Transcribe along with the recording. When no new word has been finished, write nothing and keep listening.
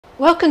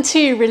Welcome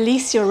to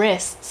Release Your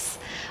Wrists.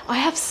 I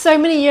have so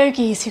many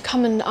yogis who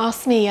come and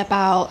ask me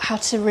about how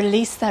to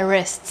release their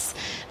wrists.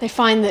 They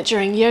find that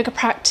during yoga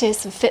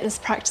practice and fitness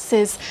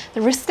practices,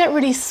 the wrists get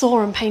really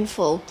sore and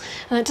painful,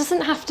 and it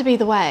doesn't have to be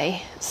the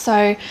way.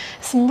 So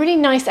some really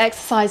nice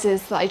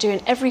exercises that I do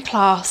in every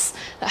class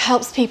that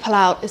helps people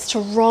out is to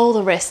roll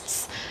the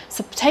wrists.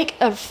 So take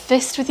a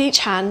fist with each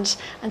hand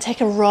and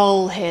take a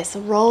roll here. So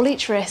roll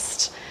each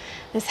wrist.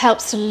 This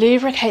helps to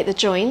lubricate the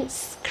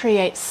joints,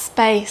 create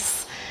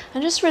space,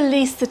 and just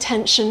release the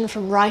tension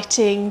from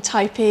writing,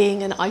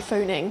 typing and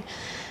iPhoning.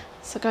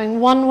 So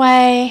going one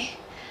way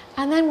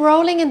and then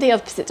rolling in the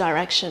opposite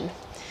direction.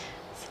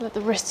 So let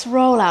the wrists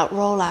roll out,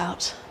 roll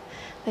out.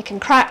 They can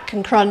crack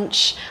and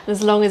crunch, and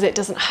as long as it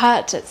doesn't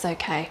hurt, it's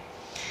okay.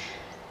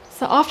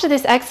 So after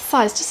this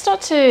exercise, just start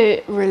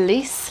to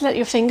release, let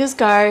your fingers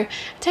go,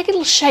 take a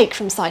little shake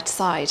from side to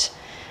side.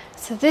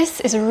 So this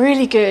is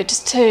really good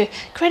just to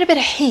create a bit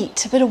of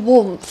heat, a bit of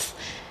warmth,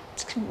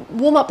 to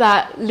warm up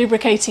that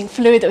lubricating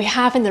fluid that we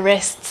have in the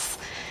wrists,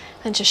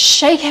 and just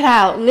shake it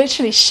out,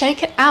 literally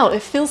shake it out.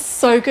 It feels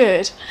so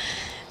good.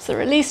 So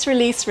release,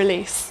 release,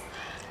 release.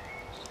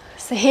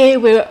 So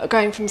here we're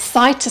going from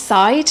side to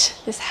side.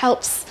 This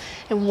helps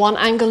in one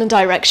angle and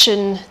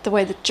direction, the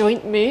way the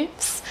joint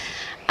moves.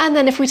 And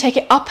then if we take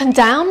it up and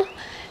down,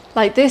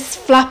 like this,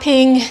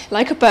 flapping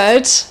like a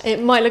bird,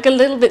 it might look a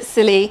little bit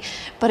silly,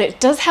 but it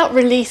does help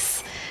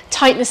release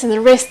tightness in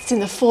the wrists, in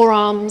the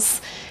forearms.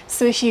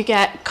 So if you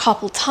get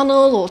carpal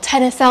tunnel or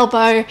tennis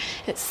elbow,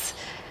 it's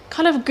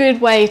kind of a good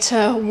way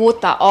to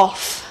ward that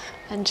off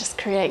and just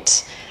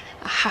create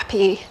a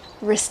happy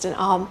wrist and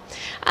arm.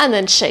 And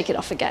then shake it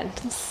off again,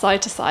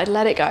 side to side,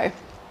 let it go.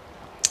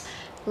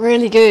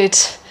 Really good.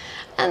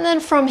 And then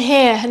from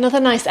here,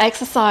 another nice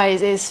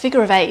exercise is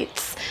figure of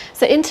eights.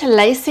 So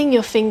interlacing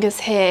your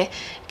fingers here,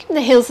 keeping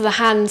the heels of the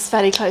hands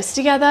fairly close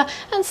together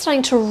and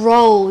starting to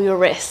roll your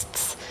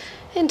wrists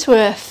into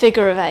a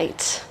figure of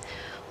eight.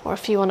 Or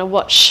if you want to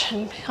watch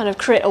and kind of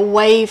create a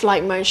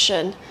wave-like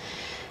motion.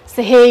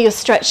 So here you're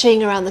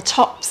stretching around the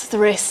tops of the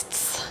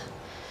wrists,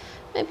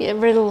 maybe a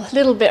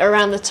little bit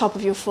around the top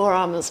of your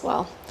forearm as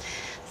well.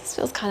 This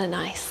feels kind of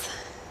nice.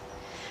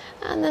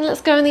 And then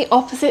let's go in the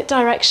opposite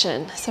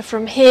direction. So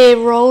from here,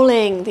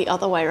 rolling the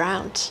other way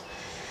around.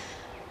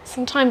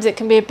 Sometimes it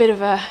can be a bit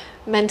of a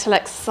mental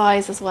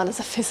exercise as well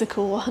as a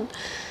physical one.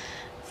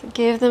 So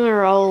give them a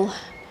roll.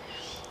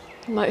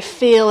 You might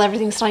feel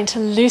everything starting to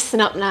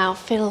loosen up now,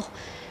 feel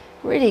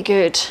really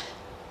good.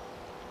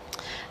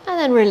 And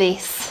then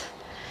release.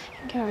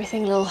 Give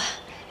everything a little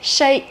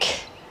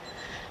shake.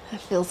 That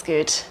feels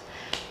good.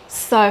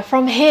 So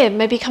from here,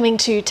 maybe coming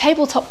to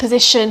tabletop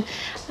position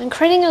and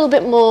creating a little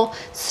bit more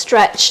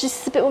stretch.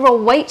 This is a bit more of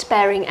a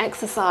weight-bearing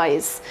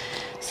exercise.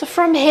 So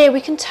from here,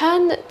 we can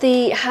turn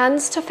the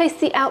hands to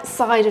face the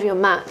outside of your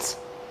mat.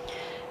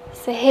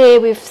 So here,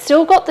 we've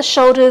still got the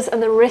shoulders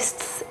and the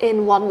wrists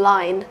in one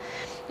line.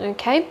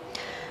 Okay?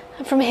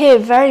 And from here,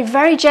 very,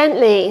 very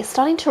gently,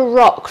 starting to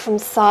rock from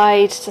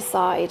side to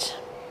side.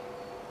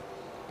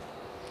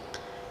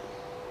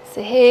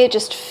 So here,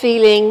 just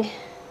feeling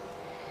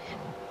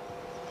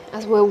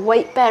as we're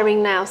weight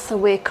bearing now, so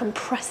we're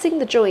compressing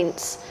the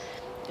joints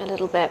a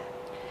little bit.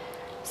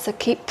 So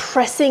keep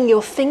pressing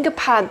your finger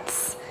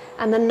pads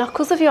and the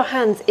knuckles of your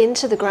hands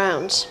into the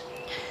ground.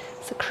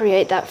 So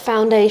create that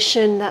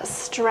foundation, that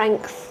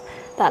strength,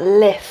 that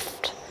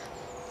lift.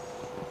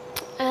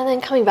 And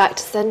then coming back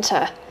to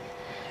center.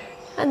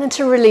 And then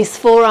to release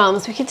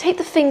forearms, we can take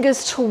the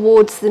fingers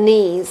towards the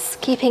knees,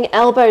 keeping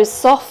elbows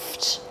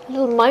soft, a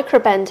little micro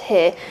bend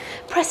here,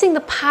 pressing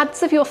the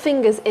pads of your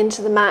fingers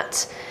into the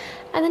mat.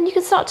 And then you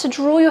can start to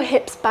draw your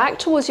hips back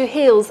towards your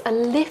heels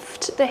and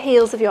lift the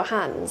heels of your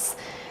hands.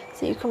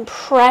 So you can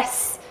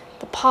press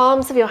the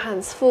palms of your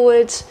hands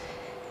forward.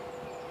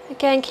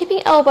 Again,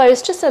 keeping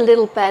elbows just a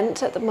little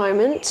bent at the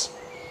moment.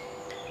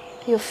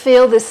 You'll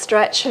feel this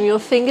stretch from your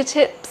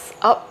fingertips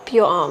up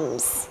your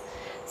arms.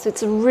 So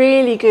it's a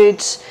really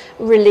good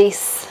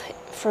release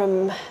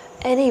from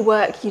any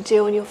work you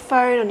do on your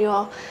phone, on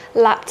your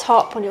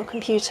laptop, on your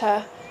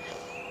computer.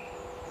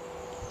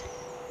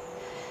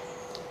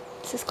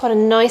 This is quite a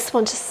nice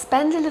one to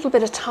spend a little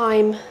bit of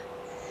time,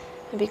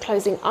 maybe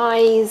closing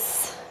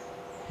eyes.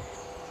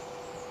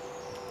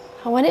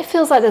 And when it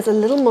feels like there's a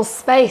little more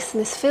space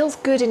and this feels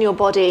good in your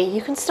body,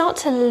 you can start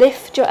to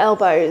lift your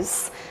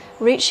elbows,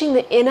 reaching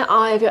the inner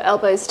eye of your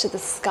elbows to the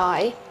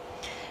sky.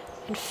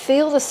 And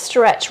feel the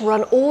stretch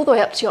run all the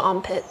way up to your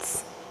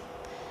armpits.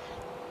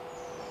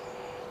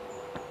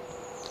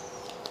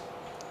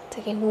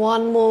 Taking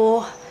one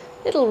more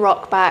little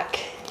rock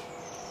back.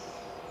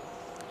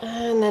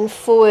 And then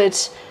forward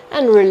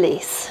and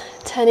release.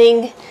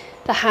 Turning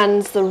the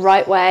hands the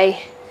right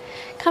way.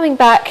 Coming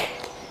back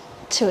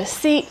to a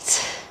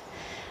seat.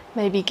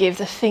 Maybe give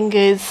the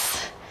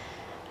fingers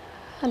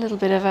a little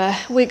bit of a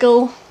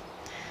wiggle.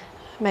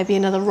 Maybe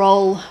another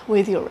roll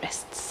with your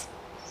wrists.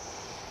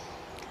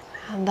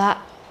 And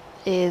that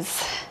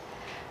is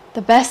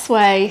the best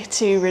way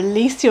to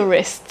release your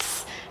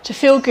wrists, to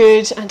feel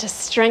good and to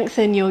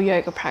strengthen your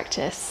yoga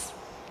practice.